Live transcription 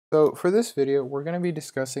So for this video, we're going to be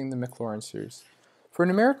discussing the Maclaurin series. For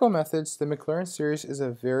numerical methods, the Maclaurin series is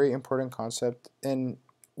a very important concept in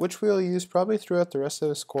which we will use probably throughout the rest of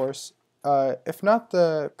this course. If not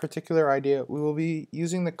the particular idea, we will be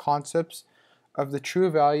using the concepts of the true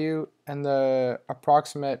value and the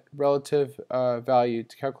approximate relative value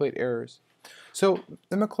to calculate errors. So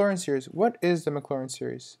the Maclaurin series, what is the Maclaurin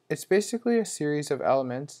series? It's basically a series of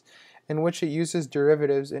elements in which it uses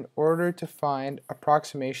derivatives in order to find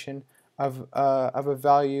approximation of a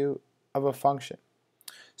value of a function.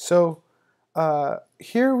 So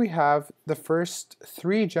here we have the first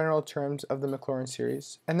three general terms of the Maclaurin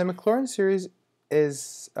series, and the Maclaurin series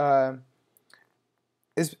is a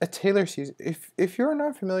Taylor series. If you're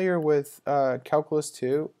not familiar with Calculus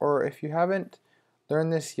 2, or if you haven't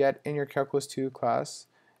learned this yet in your Calculus 2 class,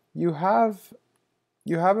 you have a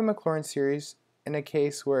Maclaurin series in a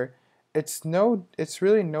case where it's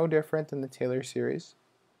really no different than the Taylor series,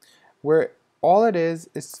 where all it is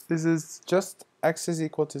just x is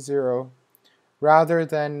equal to 0 rather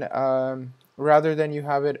than you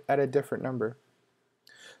have it at a different number.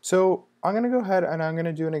 So I'm going to go ahead and I'm going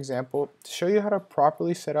to do an example to show you how to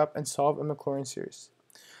properly set up and solve a Maclaurin series.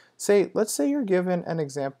 Let's say you're given an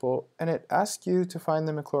example and it asks you to find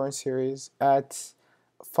the Maclaurin series at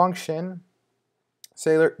function.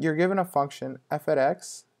 Say you're given a function f at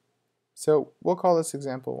x. So we'll call this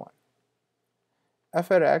example 1.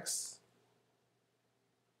 F at x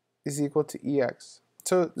is equal to ex.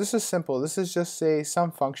 So this is simple. This is just say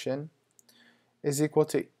some function is equal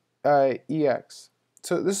to ex.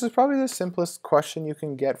 So this is probably the simplest question you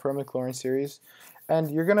can get for a Maclaurin series,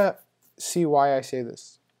 and you're going to see why I say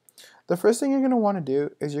this. The first thing you're going to want to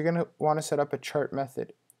do is you're going to want to set up a chart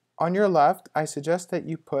method. On your left, I suggest that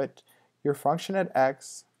you put your function at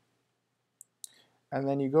x, and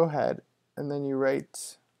then you go ahead and then you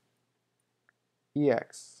write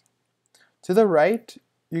ex. To the right,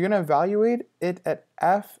 you're going to evaluate it at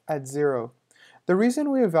f at 0. The reason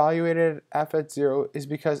we evaluated f at 0 is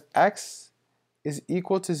because x is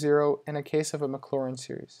equal to 0 in a case of a Maclaurin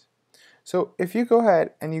series. So if you go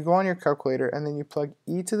ahead and you go on your calculator and then you plug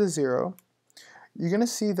e to the 0, you're going to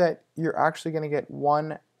see that you're actually going to get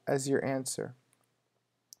 1 as your answer.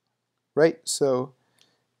 Right? So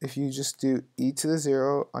if you just do e to the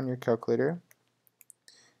 0 on your calculator,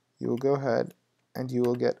 you will go ahead and you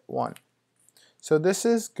will get 1. So this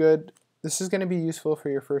is good. This is going to be useful for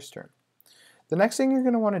your first term. The next thing you're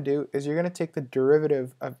going to want to do is you're going to take the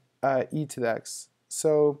derivative of e to the x.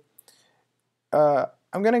 So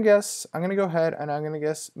I'm going to go ahead and I'm going to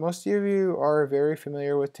guess most of you are very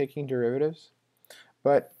familiar with taking derivatives.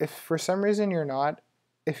 But if for some reason you're not,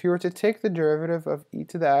 if you were to take the derivative of e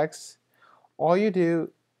to the x, all you do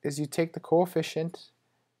is you take the coefficient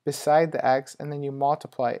beside the x and then you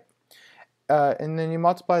multiply it. And then you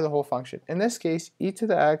multiply the whole function. In this case, e to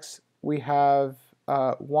the x, we have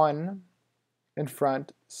 1 in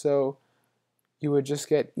front, so you would just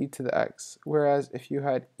get e to the x. Whereas if you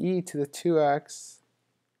had e to the 2x,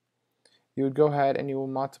 you would go ahead and you will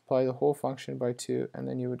multiply the whole function by 2, and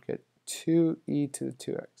then you would get 2e to the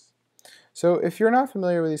 2x. So if you're not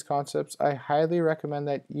familiar with these concepts, I highly recommend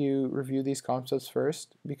that you review these concepts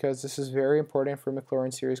first, because this is very important for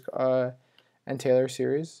Maclaurin series and Taylor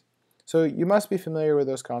series. So you must be familiar with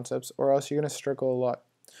those concepts, or else you're going to struggle a lot.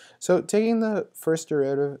 So taking the first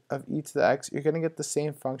derivative of e to the x, you're going to get the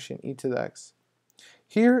same function, e to the x.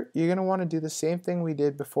 Here, you're going to want to do the same thing we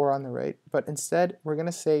did before on the right, but instead, we're going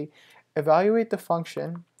to say evaluate the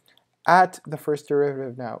function at the first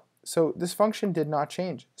derivative now. So this function did not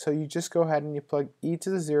change. So you just go ahead and you plug e to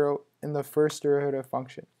the 0 in the first derivative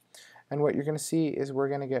function. And what you're going to see is we're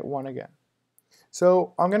going to get 1 again.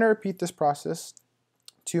 So I'm going to repeat this process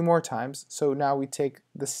 2 more times. So now we take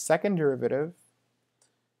the second derivative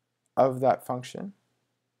of that function,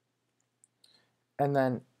 and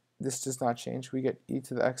then this does not change. We get e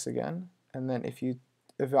to the x again, and then if you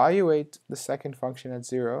evaluate the second function at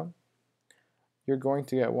 0, you're going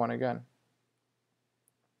to get 1 again.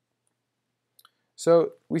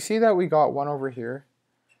 So we see that we got 1 over here,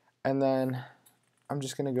 and then I'm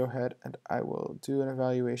just going to go ahead and I will do an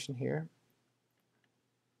evaluation here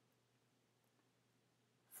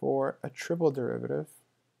for a triple derivative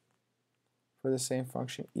for the same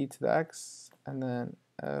function, e to the x, and then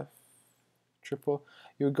f triple.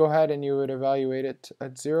 You would go ahead and you would evaluate it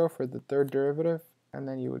at 0 for the third derivative, and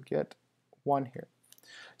then you would get 1 here.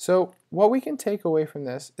 So what we can take away from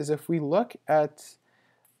this is if we look at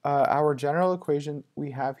our general equation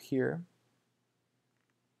we have here,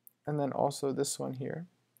 and then also this one here,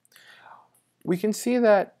 we can see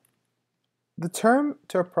that the term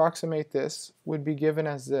to approximate this would be given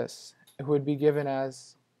as this. It would be given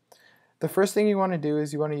as the first thing you want to do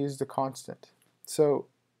is you want to use the constant. So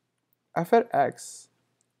f at x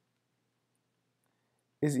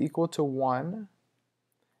is equal to 1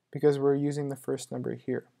 because we're using the first number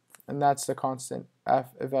here. And that's the constant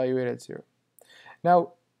f evaluated at 0.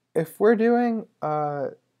 Now, if we're doing,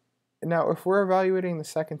 if we're evaluating the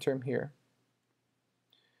second term here,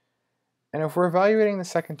 and if we're evaluating the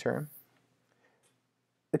second term,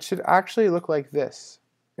 it should actually look like this.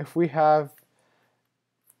 If we have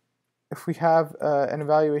an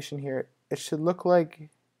evaluation here, it should look like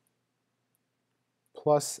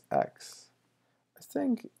plus x. I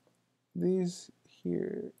think these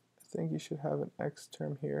here, I think you should have an x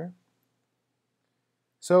term here.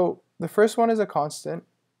 So the first one is a constant,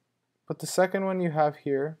 but the second one you have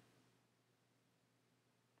here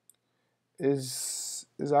is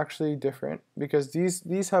actually different because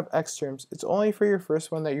these have x terms. It's only for your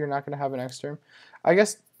first one that you're not going to have an x term. I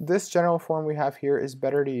guess this general form we have here is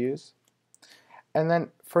better to use. And then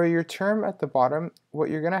for your term at the bottom, what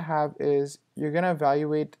you're going to have is you're going to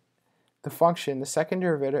evaluate the function, the second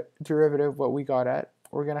derivative, what we got at.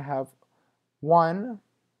 We're going to have 1,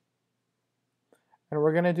 and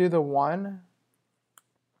we're going to do the 1,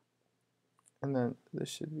 and then this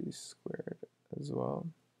should be squared as well.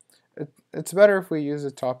 It's better if we use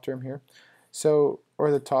the top term here, so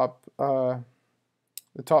or the top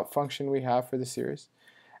function we have for the series.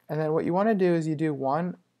 And then what you want to do is you do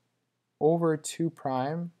 1 over 2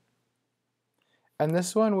 prime, and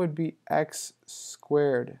this one would be x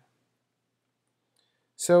squared.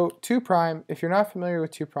 So 2 prime, if you're not familiar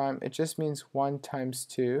with 2 prime, it just means 1 times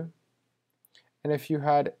 2. And if you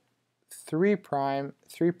had 3 prime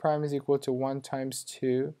is equal to 1 times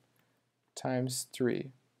 2 times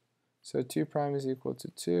 3. So 2 prime is equal to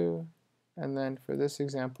 2, and then for this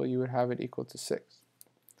example you would have it equal to 6.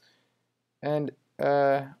 And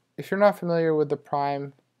if you're not familiar with the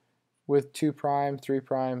prime, with 2 prime, 3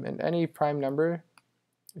 prime, and any prime number,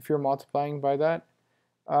 if you're multiplying by that,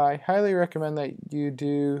 I highly recommend that you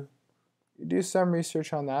do some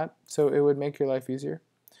research on that, so it would make your life easier.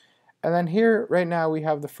 And then here, right now, we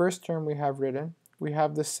have the first term we have written. We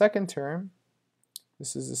have the second term.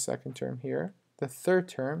 This is the second term here. The third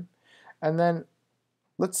term. And then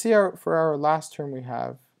let's see for our last term we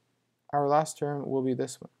have. Our last term will be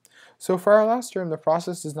this one. So for our last term, the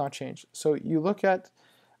process does not change. So you look at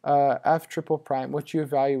f triple prime, what you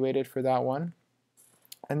evaluated for that one.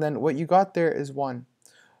 And then what you got there is 1.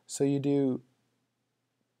 So you do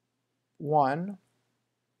 1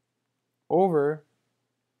 over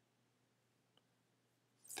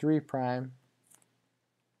 3 prime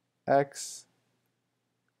x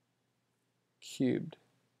cubed.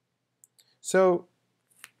 So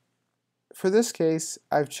for this case,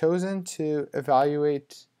 I've chosen to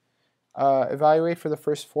evaluate for the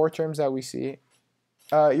first 4 terms that we see.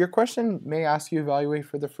 Your question may ask you evaluate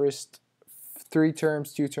for the first 3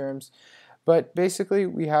 terms, 2 terms, but basically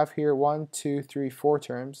we have here 1, 2, 3, 4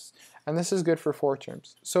 terms, and this is good for 4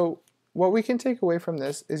 terms. So what we can take away from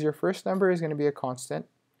this is your first number is going to be a constant,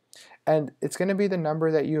 and it's going to be the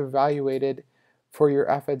number that you evaluated for your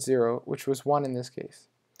f at 0, which was 1 in this case.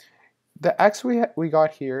 The x we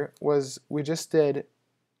got here was we just did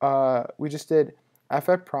f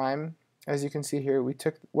at prime. As you can see here, we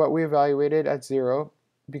took what we evaluated at 0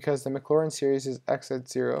 because the Maclaurin series is x at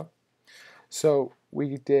 0. So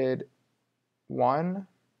we did 1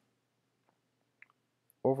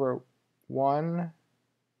 over 1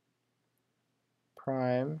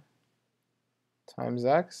 prime times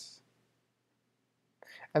x.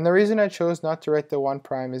 And the reason I chose not to write the 1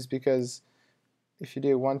 prime is because if you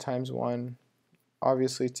do 1 times 1,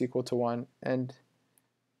 obviously it's equal to 1, and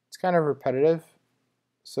it's kind of repetitive,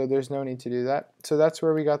 so there's no need to do that. So that's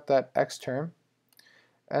where we got that x term.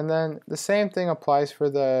 And then the same thing applies for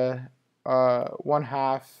the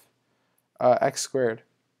 1/2 x squared.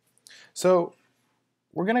 So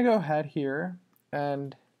we're going to go ahead here,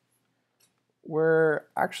 and we're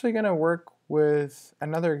actually going to work with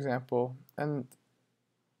another example. And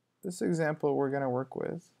this example we're going to work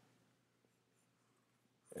with,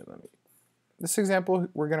 this example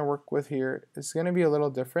we're going to work with here is going to be a little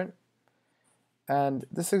different. And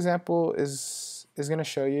this example is going to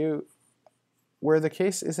show you where the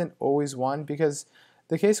case isn't always 1, because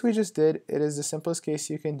the case we just did, it is the simplest case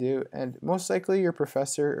you can do, and most likely your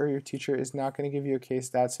professor or your teacher is not going to give you a case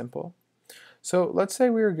that simple. So let's say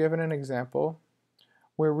we were given an example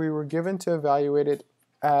where we were given to evaluate it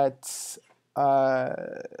at,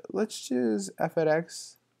 let's choose f at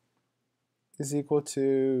x is equal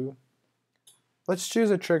to, let's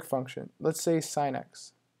choose a trig function. Let's say sine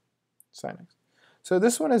x. So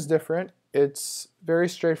this one is different. it's very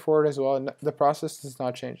straightforward as well, and the process does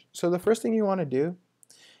not change. So the first thing you want to do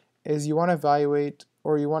is you want to evaluate,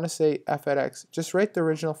 or you want to say f at x. Just write the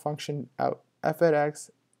original function out. F at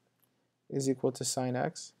x is equal to sine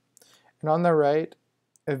x. And on the right,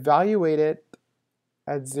 evaluate it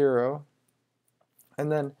at 0.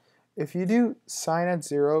 And then if you do sine at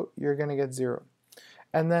 0, you're going to get 0.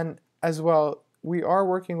 And then as well, we are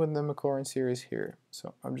working with the Maclaurin series here.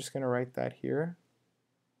 So I'm just going to write that here.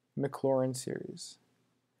 Maclaurin series.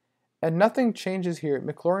 And nothing changes here.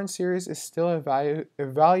 Maclaurin series is still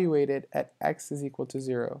evaluated at x is equal to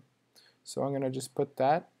 0. So I'm going to just put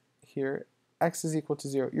that here. X is equal to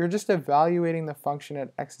 0. You're just evaluating the function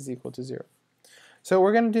at x is equal to 0. So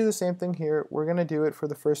we're going to do the same thing here. We're going to do it for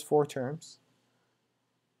the first 4 terms.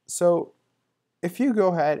 So if you go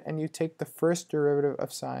ahead and you take the first derivative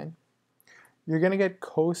of sine, you're going to get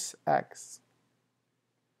cos x.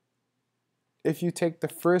 If you take the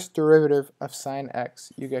first derivative of sine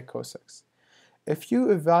x, you get cos x. If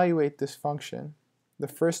you evaluate this function, the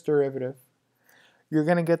first derivative, you're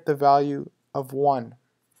going to get the value of 1.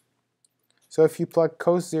 So if you plug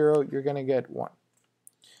cos 0, you're going to get 1.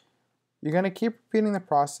 You're going to keep repeating the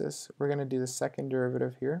process. We're going to do the second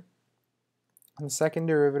derivative here. And the second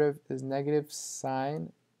derivative is negative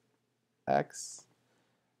sine x.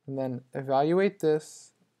 And then evaluate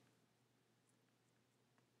this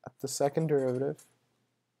at the second derivative.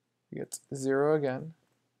 You get 0 again.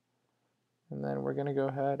 And then we're going to go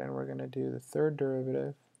ahead and we're going to do the third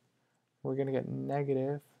derivative. We're going to get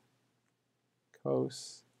negative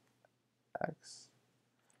cos x.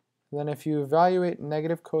 And then if you evaluate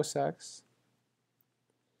negative cos x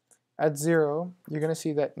at 0, you're going to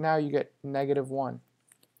see that now you get negative 1.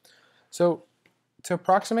 So to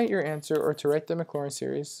approximate your answer, or to write the Maclaurin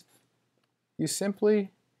series, you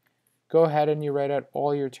simply go ahead and you write out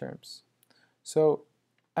all your terms. So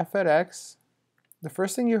f at x, the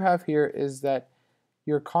first thing you have here is that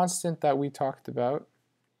your constant that we talked about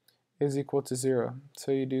is equal to 0.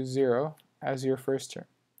 So you do 0 as your first term.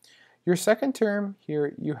 Your second term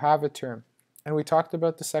here, you have a term. And we talked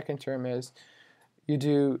about the second term is you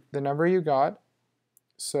do the number you got.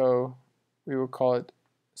 So we will call it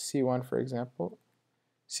C1, for example.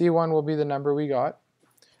 C1 will be the number we got.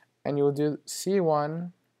 And you will do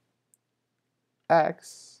C1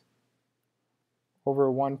 x over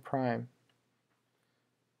 1 prime.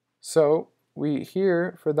 So we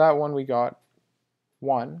here, for that one, we got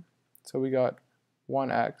 1. So we got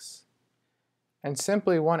 1x. And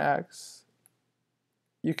simply 1x,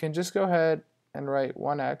 you can just go ahead and write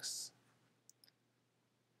 1x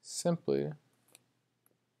simply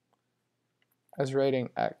as writing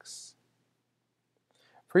x.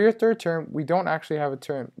 For your third term, we don't actually have a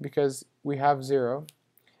term because we have 0.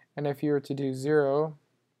 And if you were to do 0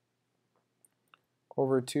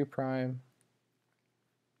 over 2 prime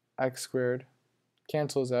x squared,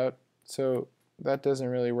 cancels out, so that doesn't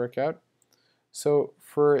really work out. So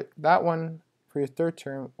for that one, for your third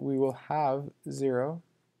term, we will have 0,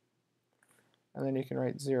 and then you can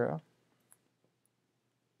write 0.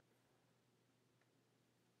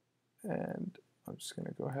 And I'm just going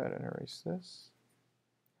to go ahead and erase this.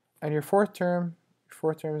 And your fourth term is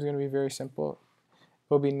going to be very simple. It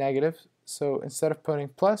will be negative. So instead of putting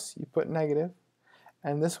plus, you put negative.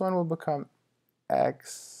 And this one will become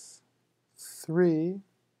x3,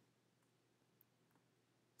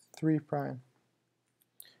 3 prime.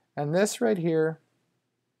 And this right here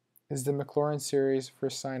is the Maclaurin series for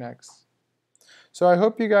sine x. So I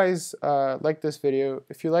hope you guys liked this video.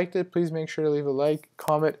 If you liked it, please make sure to leave a like,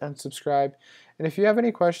 comment, and subscribe. And if you have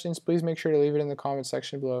any questions, please make sure to leave it in the comment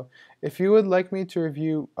section below. If you would like me to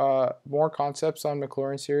review more concepts on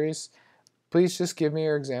Maclaurin series, please just give me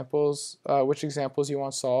your examples, which examples you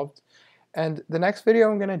want solved. And the next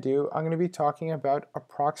video I'm going to be talking about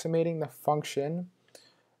approximating the function,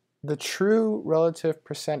 the true relative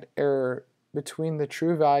percent error between the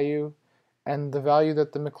true value and the value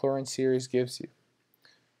that the Maclaurin series gives you.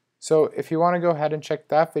 So if you want to go ahead and check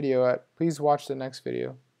that video out, please watch the next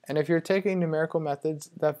video. And if you're taking numerical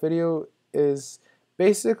methods, that video is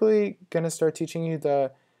basically going to start teaching you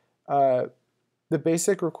the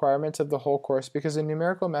basic requirements of the whole course, because in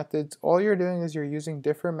numerical methods, all you're doing is you're using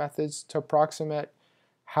different methods to approximate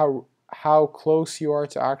how close you are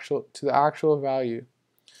to the actual value.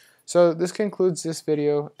 So this concludes this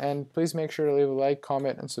video, and please make sure to leave a like,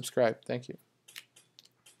 comment, and subscribe. Thank you.